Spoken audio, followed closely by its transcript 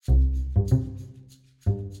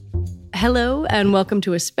Hello, and welcome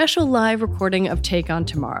to a special live recording of Take on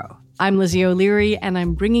Tomorrow. I'm Lizzie O'Leary, and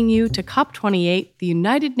I'm bringing you to COP28, the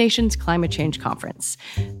United Nations Climate Change Conference.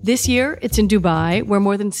 This year, it's in Dubai, where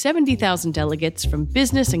more than 70,000 delegates from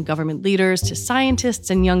business and government leaders to scientists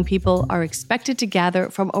and young people are expected to gather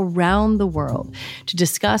from around the world to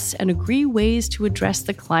discuss and agree ways to address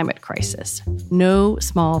the climate crisis. No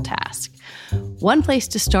small task. One place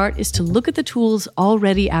to start is to look at the tools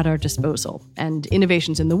already at our disposal and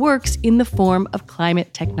innovations in the works in the form of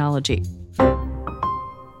climate technology.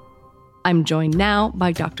 I'm joined now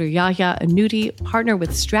by Dr. Yahya Anouti, partner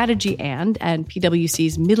with Strategy and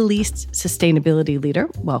PwC's Middle East sustainability leader.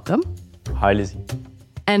 Welcome. Hi, Lizzie.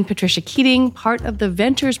 And Patricia Keating, part of the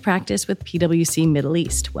ventures practice with PwC Middle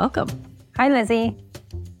East. Welcome. Hi, Lizzie.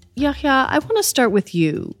 Yahya, I want to start with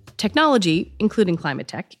you. Technology, including climate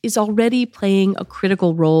tech, is already playing a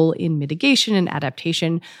critical role in mitigation and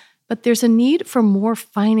adaptation, but there's a need for more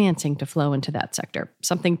financing to flow into that sector,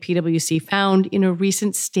 something PwC found in a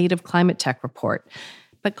recent State of Climate Tech report.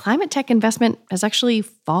 But climate tech investment has actually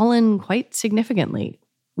fallen quite significantly.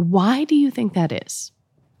 Why do you think that is?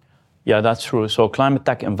 Yeah, that's true. So climate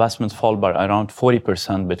tech investments fall by around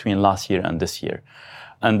 40% between last year and this year.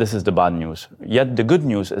 And this is the bad news. Yet the good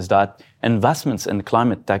news is that investments in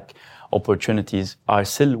climate tech opportunities are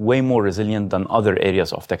still way more resilient than other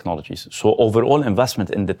areas of technologies. So overall investment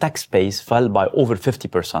in the tech space fell by over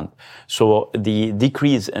 50%. So the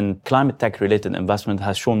decrease in climate tech related investment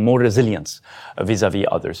has shown more resilience vis-a-vis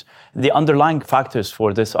others. The underlying factors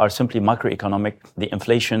for this are simply macroeconomic, the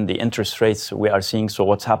inflation, the interest rates we are seeing. So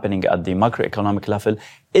what's happening at the macroeconomic level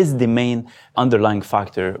is the main underlying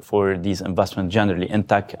factor for these investments generally in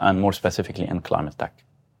tech and more specifically in climate tech.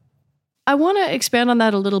 I want to expand on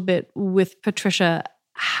that a little bit with Patricia.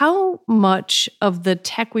 How much of the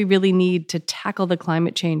tech we really need to tackle the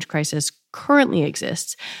climate change crisis currently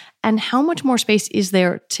exists? And how much more space is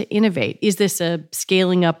there to innovate? Is this a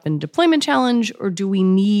scaling up and deployment challenge, or do we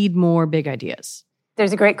need more big ideas?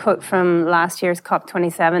 There's a great quote from last year's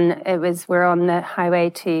COP27. It was, we're on the highway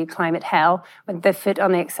to climate hell with the foot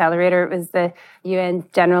on the accelerator. It was the UN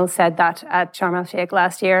General said that at Sharm el-Sheikh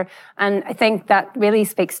last year. And I think that really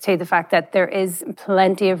speaks to the fact that there is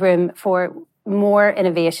plenty of room for more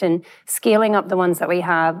innovation, scaling up the ones that we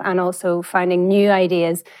have, and also finding new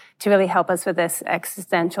ideas to really help us with this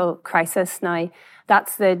existential crisis now.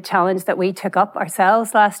 That's the challenge that we took up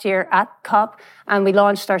ourselves last year at COP, and we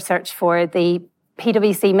launched our search for the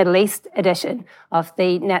PwC Middle East edition of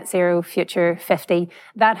the Net Zero Future 50.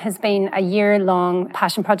 That has been a year-long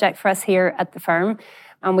passion project for us here at the firm.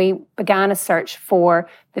 And we began a search for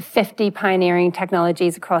the 50 pioneering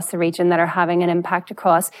technologies across the region that are having an impact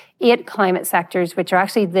across 8 climate sectors, which are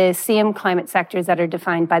actually the same climate sectors that are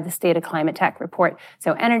defined by the State of Climate Tech report.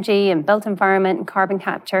 So energy and built environment and carbon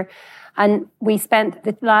capture. And we spent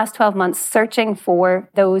the last 12 months searching for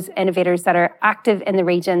those innovators that are active in the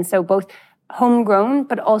region. So both homegrown,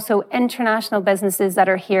 but also international businesses that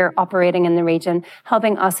are here operating in the region,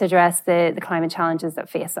 helping us address the climate challenges that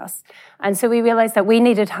face us. And so we realized that we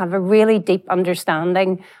needed to have a really deep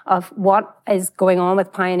understanding of what is going on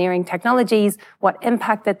with pioneering technologies, what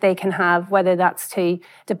impact that they can have, whether that's to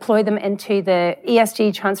deploy them into the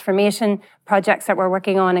ESG transformation projects that we're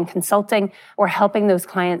working on in consulting, or helping those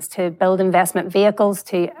clients to build investment vehicles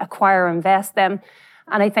to acquire or invest them.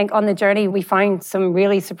 And I think on the journey, we find some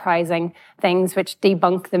really surprising things which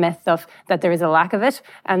debunk the myth of that there is a lack of it.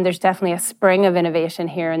 And there's definitely a spring of innovation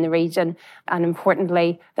here in the region. And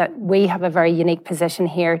importantly, that we have a very unique position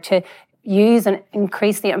here to use and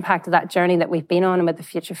increase the impact of that journey that we've been on with the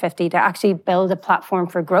Future 50 to actually build a platform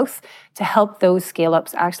for growth to help those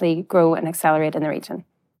scale-ups actually grow and accelerate in the region.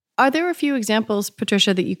 Are there a few examples,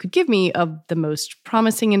 Patricia, that you could give me of the most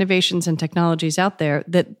promising innovations and technologies out there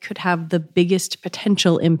that could have the biggest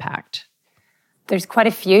potential impact? There's quite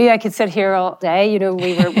a few. I could sit here all day. You know,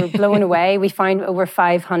 we're blown away. We found over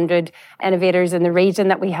 500 innovators in the region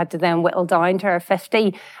that we had to then whittle down to our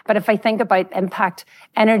 50. But if I think about impact,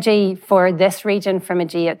 energy for this region from a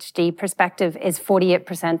GHG perspective is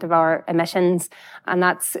 48% of our emissions. And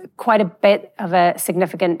that's quite a bit of a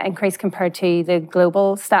significant increase compared to the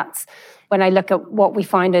global stats. When I look at what we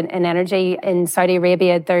find in energy in Saudi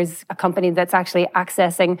Arabia, there's a company that's actually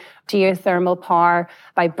accessing geothermal power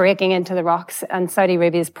by breaking into the rocks. And Saudi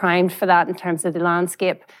Arabia is primed for that in terms of the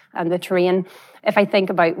landscape. and the terrain. If I think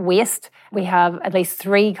about waste, we have at least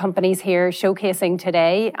 3 companies here showcasing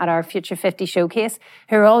today at our Future 50 showcase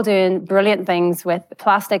who are all doing brilliant things with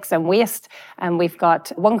plastics and waste. And we've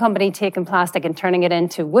got one company taking plastic and turning it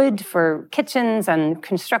into wood for kitchens and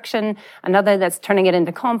construction, another that's turning it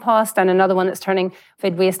into compost, and another one that's turning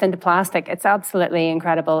food waste into plastic. It's absolutely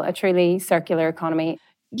incredible, a truly circular economy.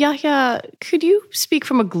 Yahya, could you speak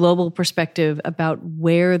from a global perspective about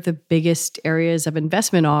where the biggest areas of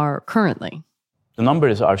investment are currently? The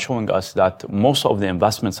numbers are showing us that most of the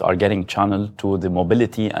investments are getting channeled to the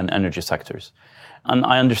mobility and energy sectors. And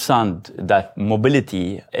I understand that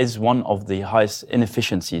mobility is one of the highest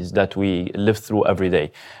inefficiencies that we live through every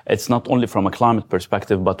day. It's not only from a climate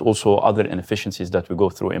perspective, but also other inefficiencies that we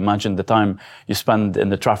go through. Imagine the time you spend in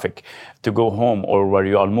the traffic to go home or where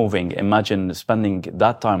you are moving. Imagine spending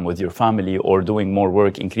that time with your family or doing more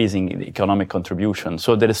work, increasing the economic contribution.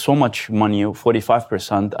 So there is so much money,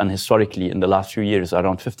 45%, and historically in the last few years,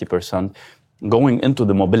 around 50%, going into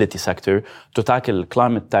the mobility sector to tackle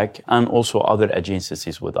climate tech and also other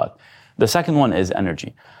adjacencies with that. The second one is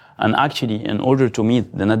energy. And actually, in order to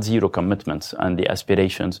meet the net zero commitments and the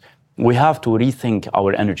aspirations, we have to rethink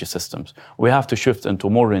our energy systems. We have to shift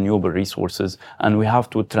into more renewable resources, and we have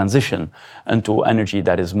to transition into energy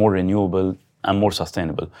that is more renewable and more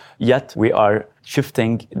sustainable. Yet we are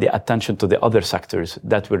shifting the attention to the other sectors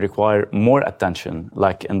that will require more attention,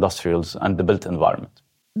 like industrials and the built environment.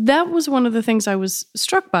 That was one of the things I was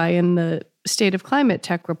struck by in the State of Climate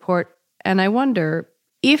Tech report. And I wonder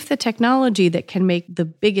if the technology that can make the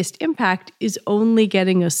biggest impact is only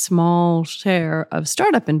getting a small share of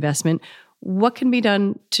startup investment, what can be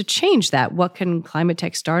done to change that? What can climate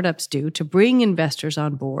tech startups do to bring investors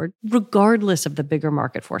on board, regardless of the bigger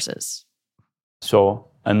market forces? So,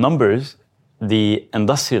 in numbers, the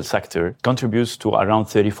industrial sector contributes to around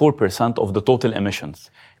 34% of the total emissions.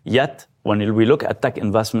 Yet, when we look at tech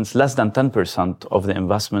investments, less than 10% of the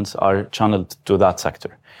investments are channeled to that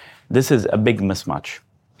sector. This is a big mismatch.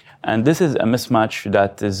 And this is a mismatch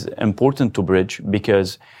that is important to bridge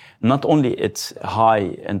because not only it's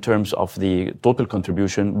high in terms of the total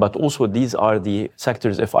contribution, but also these are the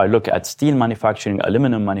sectors, if I look at steel manufacturing,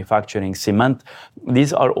 aluminum manufacturing, cement,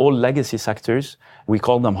 these are all legacy sectors. We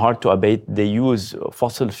call them hard to abate. They use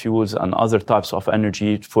fossil fuels and other types of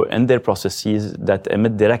energy in their processes that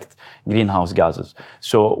emit direct greenhouse gases.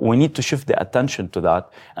 So we need to shift the attention to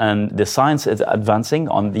that. And the science is advancing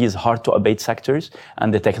on these hard to abate sectors,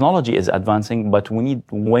 and the technology is advancing, but we need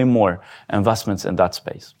way more investments in that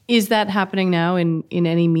space. Is that happening now in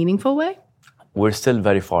any meaningful way? We're still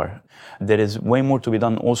very far. There is way more to be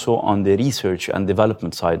done also on the research and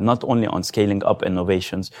development side, not only on scaling up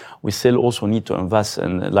innovations. We still also need to invest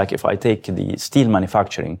in, like if I take the steel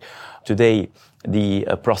manufacturing, today the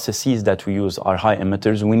processes that we use are high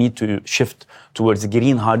emitters. We need to shift towards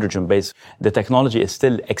green hydrogen base. The technology is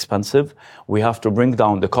still expensive. We have to bring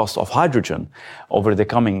down the cost of hydrogen over the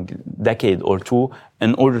coming decade or two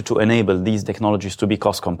in order to enable these technologies to be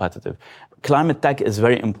cost competitive. Climate tech is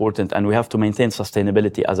very important, and we have to maintain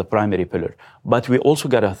sustainability as a primary pillar. But we also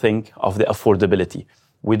got to think of the affordability.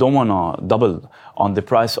 We don't want to double on the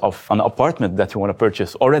price of an apartment that you want to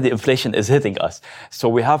purchase. Already inflation is hitting us. So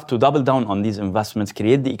we have to double down on these investments,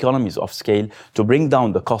 create the economies of scale to bring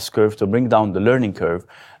down the cost curve, to bring down the learning curve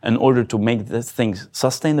in order to make these things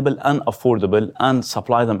sustainable and affordable and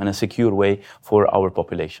supply them in a secure way for our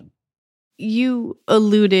population. You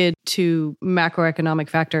alluded to macroeconomic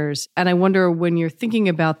factors, and I wonder when you're thinking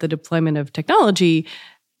about the deployment of technology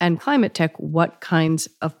and climate tech, what kinds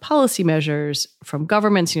of policy measures from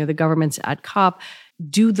governments, the governments at COP,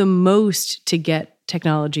 do the most to get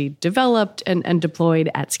technology developed and deployed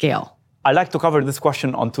at scale? I like to cover this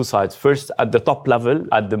question on two sides. First, at the top level,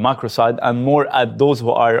 at the macro side, and more at those who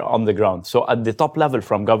are on the ground. So at the top level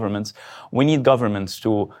from governments, we need governments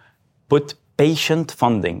to put patient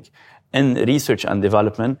funding in research and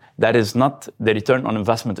development. That is not the return on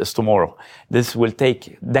investment is tomorrow. This will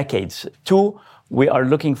take decades. Two, we are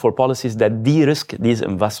looking for policies that de-risk these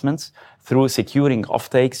investments through securing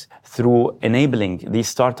offtakes, through enabling these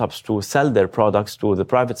startups to sell their products to the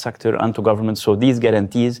private sector and to governments. So these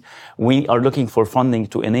guarantees, we are looking for funding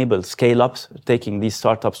to enable scale-ups, taking these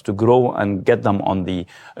startups to grow and get them on the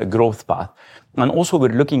growth path. And also we're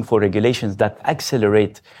looking for regulations that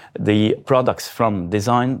accelerate the products from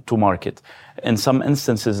design to market. In some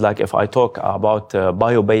instances, like if I talk about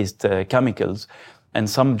bio-based chemicals, in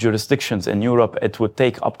some jurisdictions in Europe, it would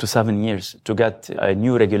take up to 7 years to get a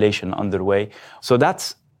new regulation underway. So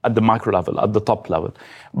that's at the macro level, at the top level.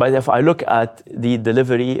 But if I look at the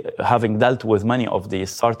delivery, having dealt with many of the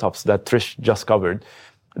startups that Trish just covered,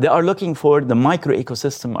 They are looking for the micro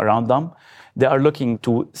ecosystem around them. They are looking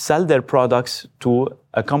to sell their products to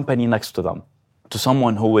a company next to them, to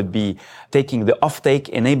someone who would be taking the offtake,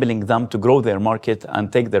 enabling them to grow their market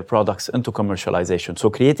and take their products into commercialization. So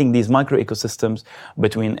creating these micro ecosystems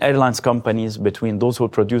between airlines companies, between those who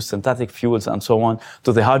produce synthetic fuels and so on,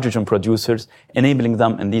 to the hydrogen producers, enabling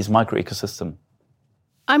them in these micro ecosystems.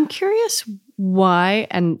 I'm curious why,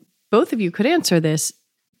 and both of you could answer this,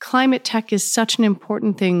 climate tech is such an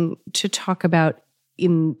important thing to talk about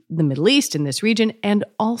in the Middle East, in this region, and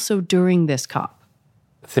also during this COP.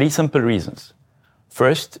 3 simple reasons.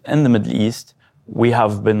 First, in the Middle East, we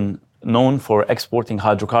have been known for exporting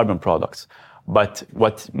hydrocarbon products. But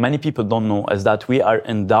what many people don't know is that we are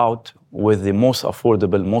endowed with the most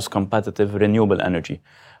affordable, most competitive renewable energy.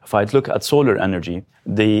 If I look at solar energy,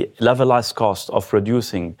 the levelized cost of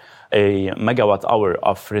producing a megawatt hour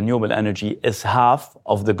of renewable energy is half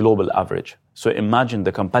of the global average. So imagine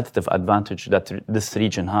the competitive advantage that this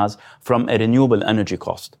region has from a renewable energy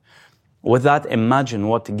cost. With that, imagine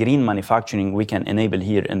what green manufacturing we can enable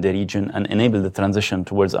here in the region and enable the transition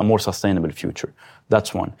towards a more sustainable future.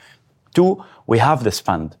 That's one. 2, we have the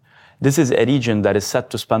spend. This is a region that is set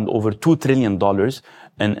to spend over $2 trillion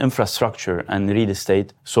in infrastructure and real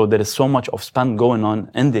estate. So there is so much of spend going on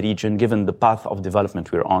in the region, given the path of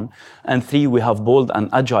development we're on. And 3, we have bold and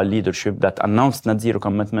agile leadership that announced net zero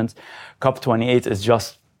commitments. COP28 is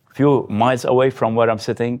just few miles away from where I'm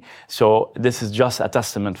sitting. So this is just a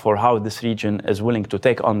testament for how this region is willing to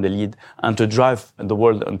take on the lead and to drive the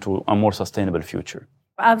world into a more sustainable future.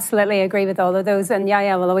 Absolutely agree with all of those. And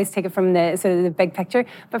Yahya will always take it from the sort of the big picture.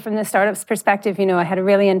 But from the startups perspective, I had a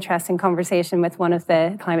really interesting conversation with one of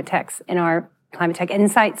the climate techs in our Climate Tech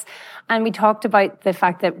Insights. And we talked about the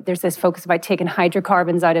fact that there's this focus about taking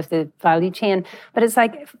hydrocarbons out of the value chain. But it's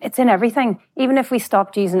like, it's in everything. Even if we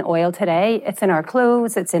stopped using oil today, it's in our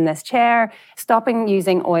clothes, it's in this chair. Stopping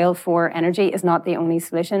using oil for energy is not the only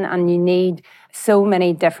solution. And you need so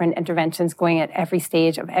many different interventions going at every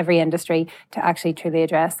stage of every industry to actually truly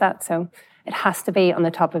address that. So it has to be on the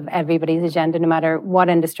top of everybody's agenda, no matter what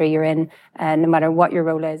industry you're in, no matter what your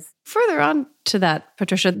role is. Further on to that,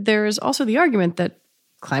 Patricia, there is also the argument that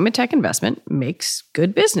climate tech investment makes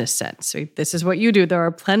good business sense. So this is what you do. There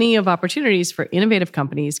are plenty of opportunities for innovative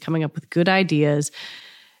companies coming up with good ideas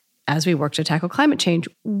as we work to tackle climate change.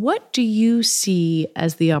 What do you see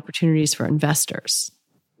as the opportunities for investors?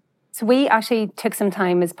 So we actually took some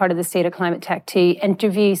time as part of the State of Climate Tech to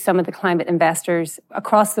interview some of the climate investors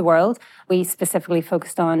across the world. We specifically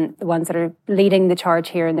focused on the ones that are leading the charge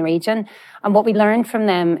here in the region. And what we learned from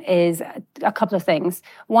them is a couple of things.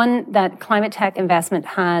 One, that climate tech investment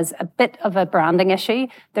has a bit of a branding issue.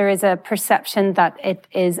 There is a perception that it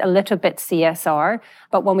is a little bit CSR.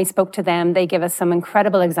 But when we spoke to them, they give us some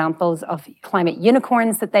incredible examples of climate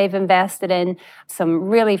unicorns that they've invested in, some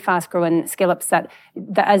really fast-growing scale-ups that,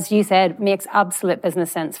 as you said, makes absolute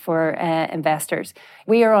business sense for investors.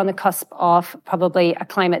 We are on the cusp of probably a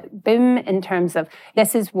climate boom in terms of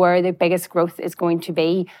this is where the biggest growth is going to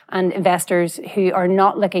be, and investors who are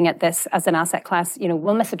not looking at this as an asset class,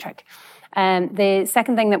 will miss a trick. The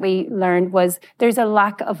second thing that we learned was there's a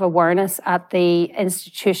lack of awareness at the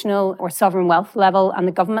institutional or sovereign wealth level and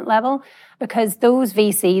the government level, because those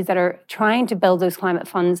VCs that are trying to build those climate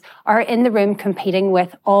funds are in the room competing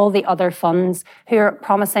with all the other funds who are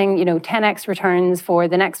promising, 10x returns for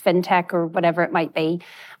the next fintech or whatever it might be.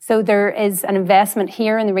 So there is an investment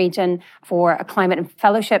here in the region for a climate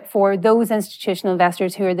fellowship for those institutional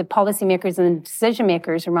investors who are the policymakers and decision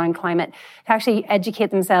makers around climate to actually educate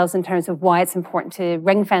themselves in terms of why it's important to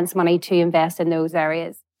ring fence money to invest in those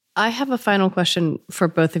areas. I have a final question for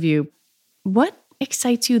both of you. What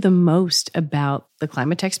excites you the most about the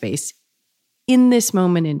climate tech space in this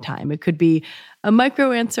moment in time? It could be a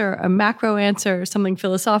micro answer, a macro answer, something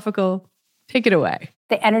philosophical. Take it away.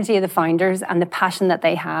 The energy of the founders and the passion that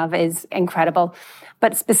they have is incredible.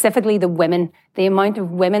 But specifically the women, the amount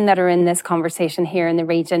of women that are in this conversation here in the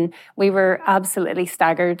region, we were absolutely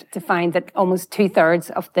staggered to find that almost 2/3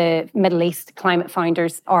 of the Middle East climate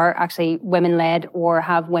founders are actually women-led or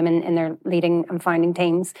have women in their leading and founding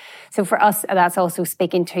teams. So for us, that's also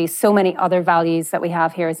speaking to so many other values that we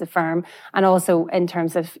have here as a firm, and also in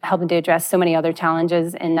terms of helping to address so many other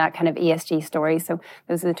challenges in that kind of ESG story. So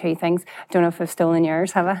those are the two things. Don't know if I've stolen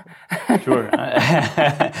yours, have I? Sure.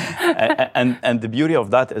 And the beauty beauty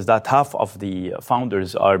of that is that half of the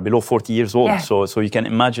founders are below 40 years old. Yeah. So you can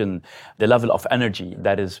imagine the level of energy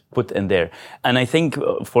that is put in there. And I think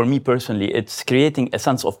for me personally, it's creating a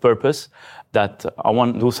sense of purpose that I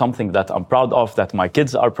want to do something that I'm proud of, that my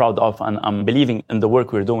kids are proud of, and I'm believing in the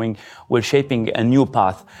work we're doing. We're shaping a new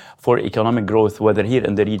path for economic growth, whether here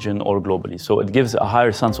in the region or globally. So it gives a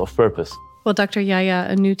higher sense of purpose. Well, Dr. Yahya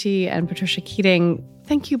Anouti and Patricia Keating,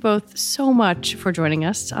 thank you both so much for joining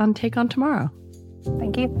us on Take On Tomorrow.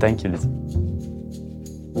 Thank you. Thank you, Lizzie.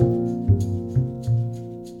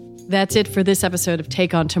 That's it for this episode of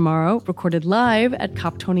Take On Tomorrow, recorded live at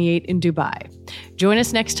COP28 in Dubai. Join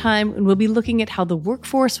us next time, and we'll be looking at how the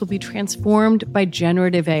workforce will be transformed by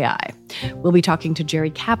generative AI. We'll be talking to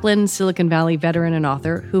Jerry Kaplan, Silicon Valley veteran and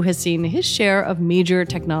author, who has seen his share of major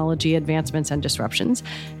technology advancements and disruptions,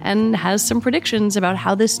 and has some predictions about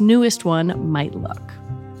how this newest one might look.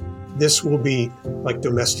 This will be like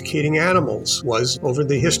domesticating animals was over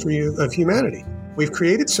the history of humanity. We've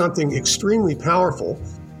created something extremely powerful.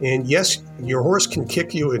 And yes, your horse can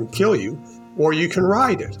kick you and kill you, or you can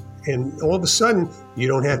ride it. And all of a sudden, you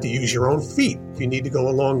don't have to use your own feet if you need to go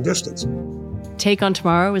a long distance. Take On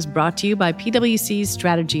Tomorrow is brought to you by PwC's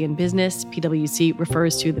Strategy and Business. PwC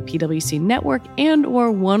refers to the PwC network and or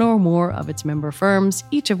one or more of its member firms,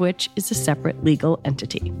 each of which is a separate legal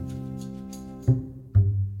entity.